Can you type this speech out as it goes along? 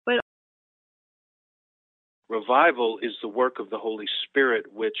Revival is the work of the Holy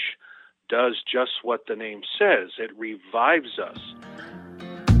Spirit, which does just what the name says. It revives us.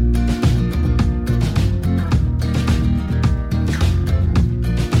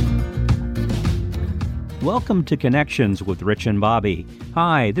 Welcome to Connections with Rich and Bobby.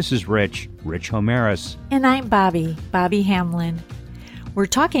 Hi, this is Rich Homeris. And I'm Bobby Hamlin. We're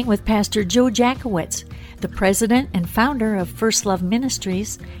talking with Pastor Joe Jacowitz, the president and founder of First Love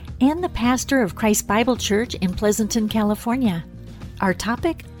Ministries and the pastor of Christ Bible Church in Pleasanton, California. Our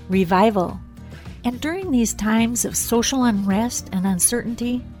topic, revival. And during these times of social unrest and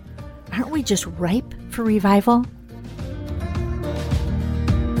uncertainty, aren't we just ripe for revival?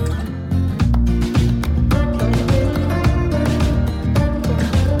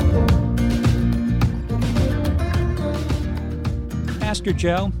 Pastor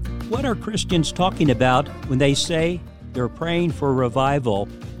Joe, what are Christians talking about when they say they're praying for revival?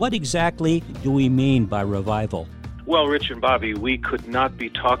 What exactly do we mean by revival? Well, Rich and Bobby, we could not be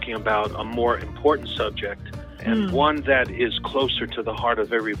talking about a more important subject and one that is closer to the heart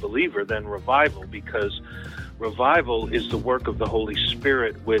of every believer than revival, because revival is the work of the Holy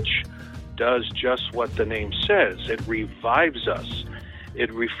Spirit, which does just what the name says. It revives us.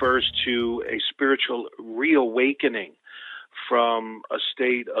 It refers to a spiritual reawakening from a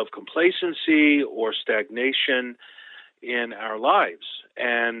state of complacency or stagnation in our lives.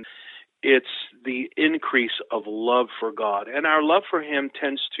 And it's the increase of love for God. And our love for Him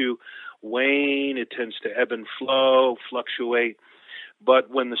tends to wane, it tends to ebb and flow, fluctuate.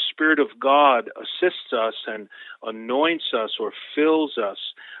 But when the Spirit of God assists us and anoints us or fills us,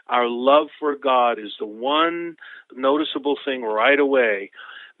 our love for God is the one noticeable thing right away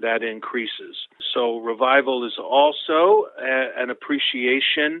that increases. So revival is also an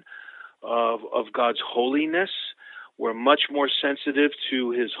appreciation of God's holiness. We're much more sensitive to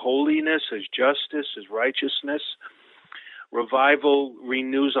His holiness, His justice, His righteousness. Revival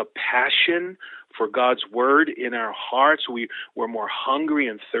renews a passion for God's Word in our hearts. We're more hungry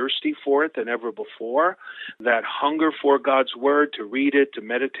and thirsty for it than ever before. That hunger for God's Word, to read it, to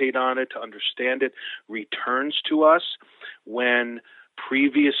meditate on it, to understand it, returns to us when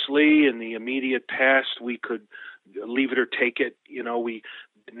previously, in the immediate past, we could leave it or take it. We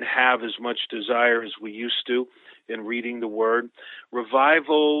didn't have as much desire as we used to in reading the Word.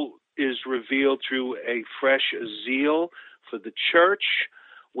 Revival is revealed through a fresh zeal for the church,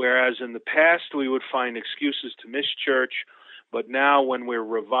 whereas in the past we would find excuses to miss church, but now when we're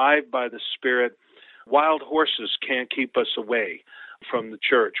revived by the Spirit, wild horses can't keep us away from the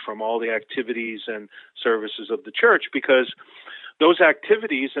church, from all the activities and services of the church, because those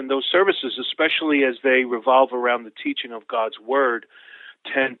activities and those services, especially as they revolve around the teaching of God's Word,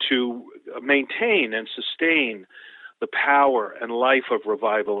 tend to maintain and sustain the power and life of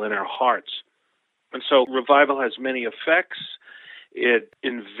revival in our hearts. And so revival has many effects. It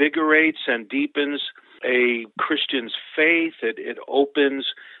invigorates and deepens a Christian's faith. It opens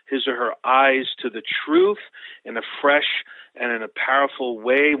his or her eyes to the truth in a fresh and in a powerful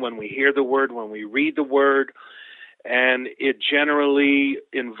way when we hear the Word, when we read the Word. And it generally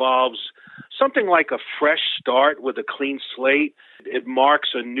involves something like a fresh start with a clean slate. It marks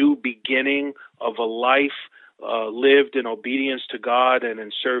a new beginning of a life lived in obedience to God and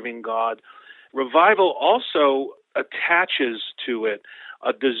in serving God. Revival also attaches to it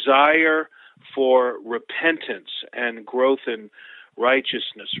a desire for repentance and growth in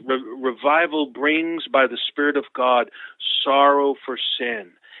righteousness. Revival brings, by the Spirit of God, sorrow for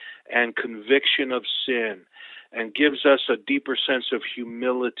sin and conviction of sin, and gives us a deeper sense of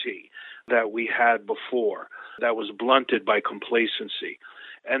humility that we had before, that was blunted by complacency.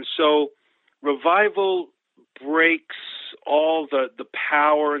 And so revival breaks all the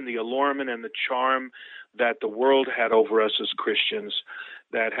power and the allurement and the charm that the world had over us as Christians,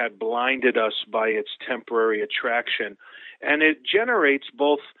 that had blinded us by its temporary attraction. And it generates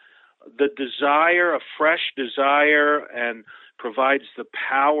both the desire, a fresh desire, and provides the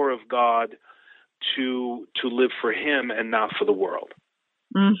power of God to live for Him and not for the world.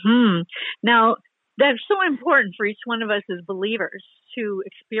 Mm-hmm. Now, that's so important for each one of us as believers to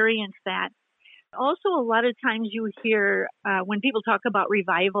experience that. Also, a lot of times you hear when people talk about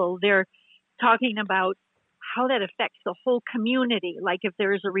revival, they're talking about how that affects the whole community. Like if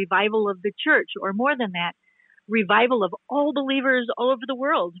there is a revival of the church, or more than that, revival of all believers all over the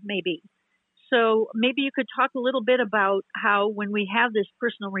world, maybe. So maybe you could talk a little bit about how when we have this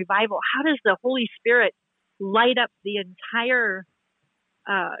personal revival, how does the Holy Spirit light up the entire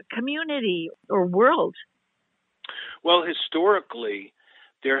community or world? Well, historically,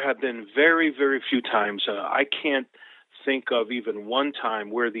 there have been very, very few times. I can't think of even one time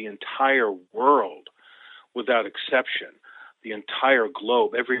where the entire world without exception. The entire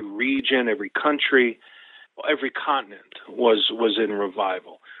globe, every region, every country, every continent was in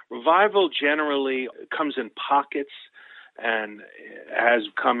revival. Revival generally comes in pockets and has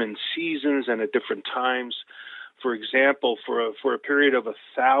come in seasons and at different times. For example, for a period of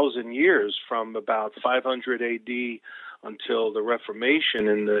 1,000 years, from about 500 A.D. until the Reformation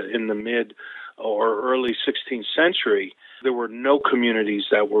in the mid or early 16th century, there were no communities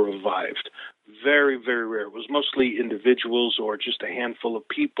that were revived. Very, very rare. It was mostly individuals or just a handful of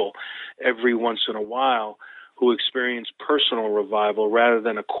people every once in a while who experienced personal revival rather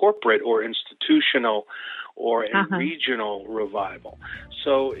than a corporate or institutional or a regional revival.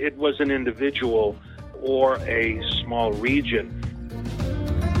 So it was an individual or a small region.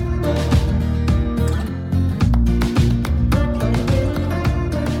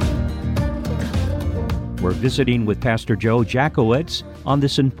 We're visiting with Pastor Joe Jacowitz on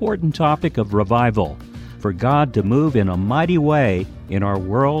this important topic of revival, for God to move in a mighty way in our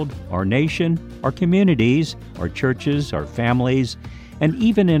world, our nation, our communities, our churches, our families, and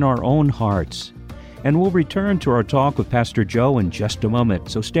even in our own hearts. And we'll return to our talk with Pastor Joe in just a moment,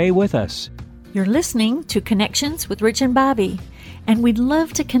 so stay with us. You're listening to Connections with Rich and Bobby, and we'd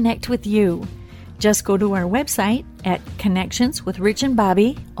love to connect with you. Just go to our website at Connections with Rich and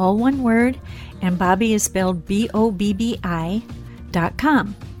Bobby, all one word, and Bobby is spelled BOBBI.com.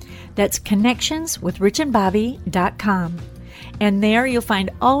 That's connectionswithrichandbobby.com. And there you'll find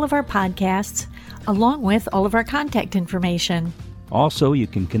all of our podcasts, along with all of our contact information. Also, you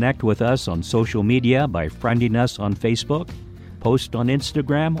can connect with us on social media by friending us on Facebook, post on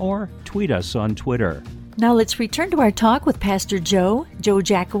Instagram, or tweet us on Twitter. Now let's return to our talk with Pastor Joe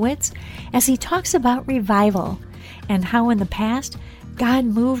Jacowitz, as he talks about revival and how in the past God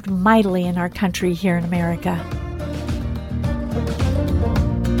moved mightily in our country here in America.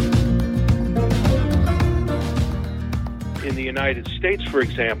 In the United States, for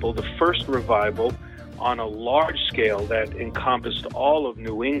example, the first revival on a large scale that encompassed all of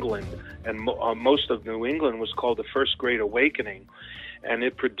New England, and most of New England, was called the First Great Awakening, and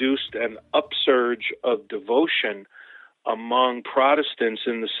it produced an upsurge of devotion among Protestants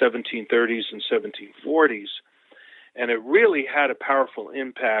in the 1730s and 1740s. And it really had a powerful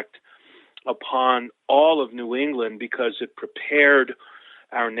impact upon all of New England because it prepared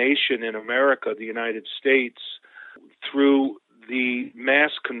our nation in America, the United States, through the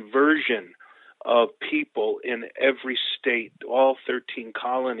mass conversion of people in every state. All 13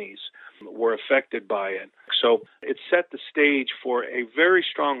 colonies were affected by it. So it set the stage for a very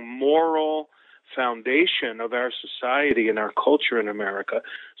strong moral foundation of our society and our culture in America,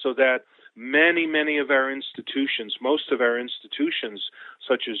 so that many of our institutions, most of our institutions,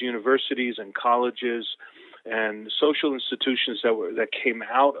 such as universities and colleges and social institutions that came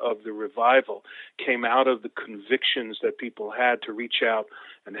out of the revival, came out of the convictions that people had to reach out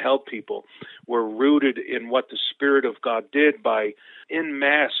and help people, were rooted in what the Spirit of God did by en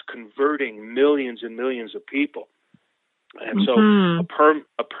masse converting millions and millions of people. And so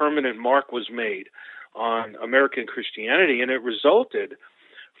a permanent mark was made on American Christianity, and it resulted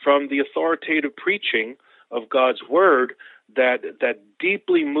from the authoritative preaching of God's Word that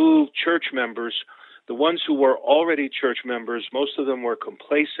deeply moved church members. The ones who were already church members, most of them were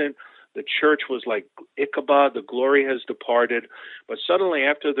complacent. The church was like Ichabod, the glory has departed. But suddenly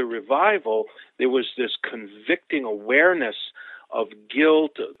after the revival, there was this convicting awareness of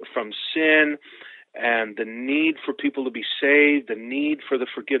guilt from sin and the need for people to be saved, the need for the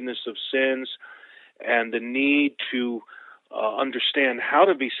forgiveness of sins, and the need to understand how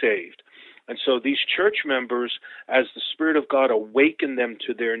to be saved. And so these church members, as the Spirit of God awakened them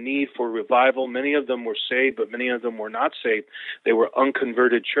to their need for revival, many of them were saved, but many of them were not saved. They were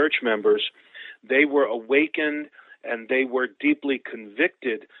unconverted church members. They were awakened and they were deeply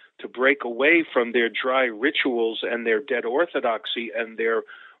convicted to break away from their dry rituals and their dead orthodoxy and their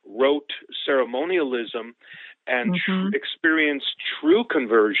rote ceremonialism and experience true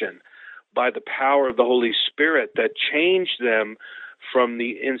conversion by the power of the Holy Spirit that changed them from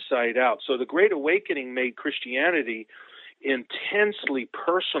the inside out. So the Great Awakening made Christianity intensely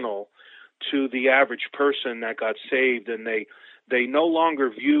personal to the average person that got saved, and they no longer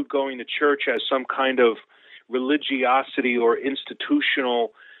viewed going to church as some kind of religiosity or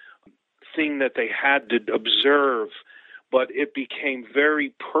institutional thing that they had to observe, but it became very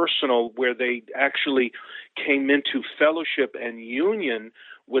personal, where they actually came into fellowship and union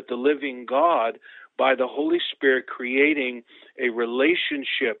with the living God by the Holy Spirit creating a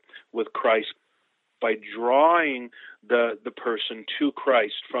relationship with Christ. by drawing the person to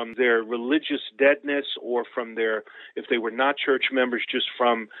Christ from their religious deadness, or from their, if they were not church members, just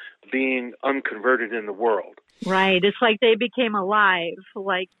from being unconverted in the world. Right. It's like they became alive,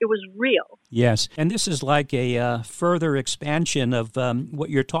 like it was real. Yes, and this is like a further expansion of what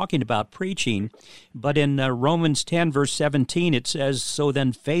you're talking about, preaching. But in Romans 10, verse 17, it says, "So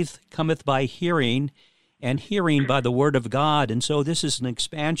then faith cometh by hearing, and hearing by the word of God." And so this is an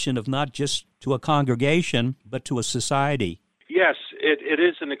expansion of not just to a congregation, but to a society. Yes, it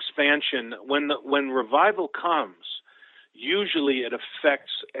is an expansion. When revival comes, usually it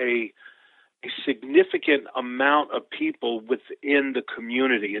affects a significant amount of people within the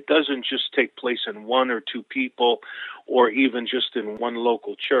community. It doesn't just take place in one or two people, or even just in one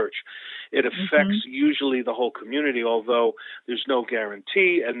local church. It affects usually the whole community, although there's no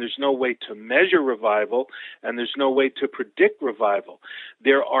guarantee, and there's no way to measure revival, and there's no way to predict revival.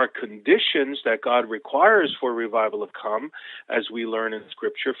 There are conditions that God requires for revival to come, as we learn in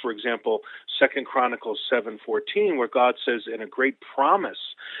Scripture. For example, 2 Chronicles 7:14, where God says in a great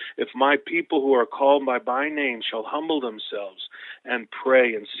promise, "If my people who are called by my name shall humble themselves and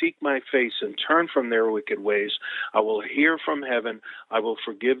pray and seek my face and turn from their wicked ways, I will hear from heaven, I will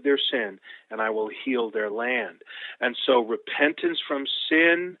forgive their sin, and I will heal their land." And so repentance from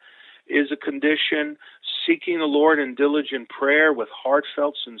sin is a condition. Seeking the Lord in diligent prayer with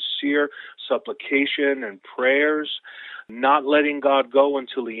heartfelt, sincere supplication and prayers. Not letting God go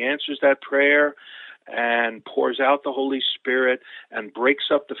until He answers that prayer and pours out the Holy Spirit and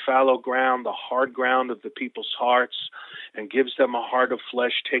breaks up the fallow ground, the hard ground of the people's hearts, and gives them a heart of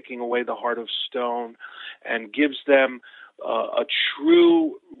flesh, taking away the heart of stone, and gives them a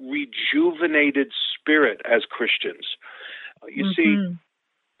true rejuvenated spirit as Christians. You see,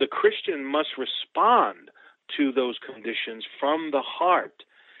 the Christian must respond to those conditions from the heart,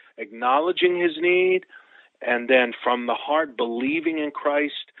 acknowledging his need, and then from the heart believing in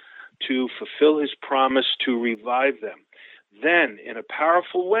Christ to fulfill his promise to revive them. Then, in a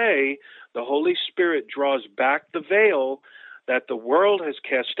powerful way, the Holy Spirit draws back the veil that the world has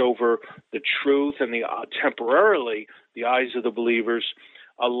cast over the truth, and temporarily the eyes of the believers,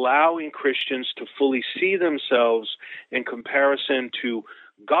 allowing Christians to fully see themselves in comparison to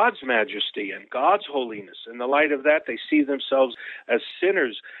God's majesty and God's holiness. In the light of that, they see themselves as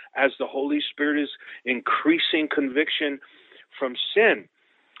sinners, as the Holy Spirit is increasing conviction from sin.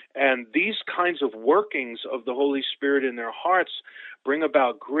 And these kinds of workings of the Holy Spirit in their hearts bring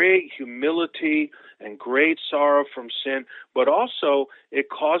about great humility and great sorrow from sin, but also it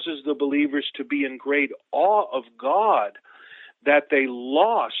causes the believers to be in great awe of God that they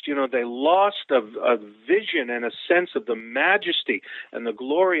lost. They lost a vision and a sense of the majesty and the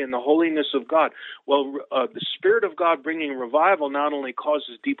glory and the holiness of God. Well, the Spirit of God bringing revival not only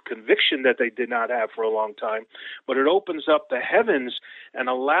causes deep conviction that they did not have for a long time, but it opens up the heavens and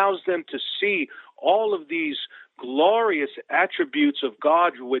allows them to see all of these glorious attributes of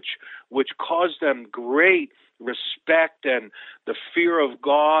God, which cause them great respect and the fear of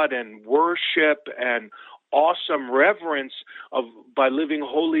God and worship and awesome reverence by living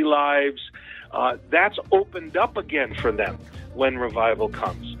holy lives. That's opened up again for them when revival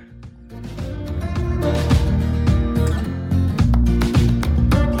comes.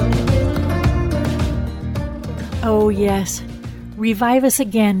 Oh, yes. Revive us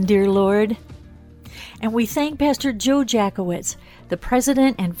again, dear Lord. And we thank Pastor Joe Jacowitz, the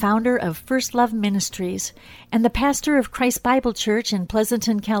president and founder of First Love Ministries, and the pastor of Christ Bible Church in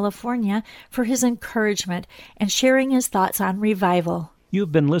Pleasanton, California, for his encouragement and sharing his thoughts on revival.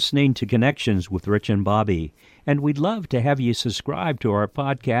 You've been listening to Connections with Rich and Bobby, and we'd love to have you subscribe to our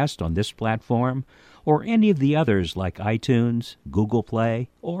podcast on this platform or any of the others like iTunes, Google Play,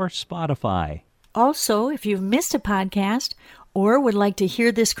 or Spotify. Also, if you've missed a podcast or would like to hear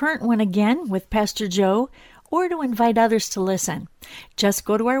this current one again with Pastor Joe, or to invite others to listen, just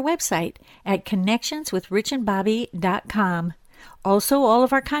go to our website at connectionswithrichandbobby.com. Also, all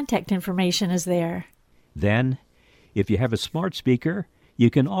of our contact information is there. Then, if you have a smart speaker, you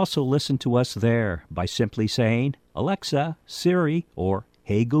can also listen to us there by simply saying, "Alexa, Siri," or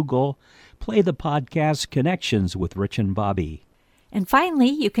 "Hey Google, play the podcast Connections with Rich and Bobby." And finally,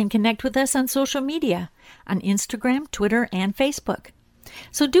 you can connect with us on social media, on Instagram, Twitter, and Facebook.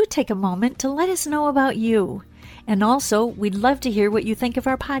 So do take a moment to let us know about you. And also, we'd love to hear what you think of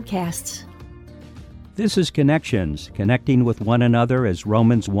our podcasts. This is Connections, connecting with one another, as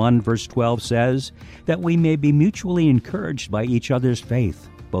Romans 1 verse 12 says, that we may be mutually encouraged by each other's faith,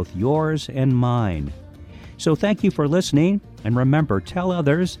 both yours and mine. So thank you for listening, and remember, tell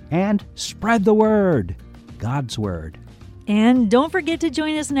others and spread the word, God's word. And don't forget to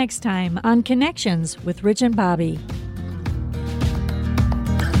join us next time on Connections with Rich and Bobby.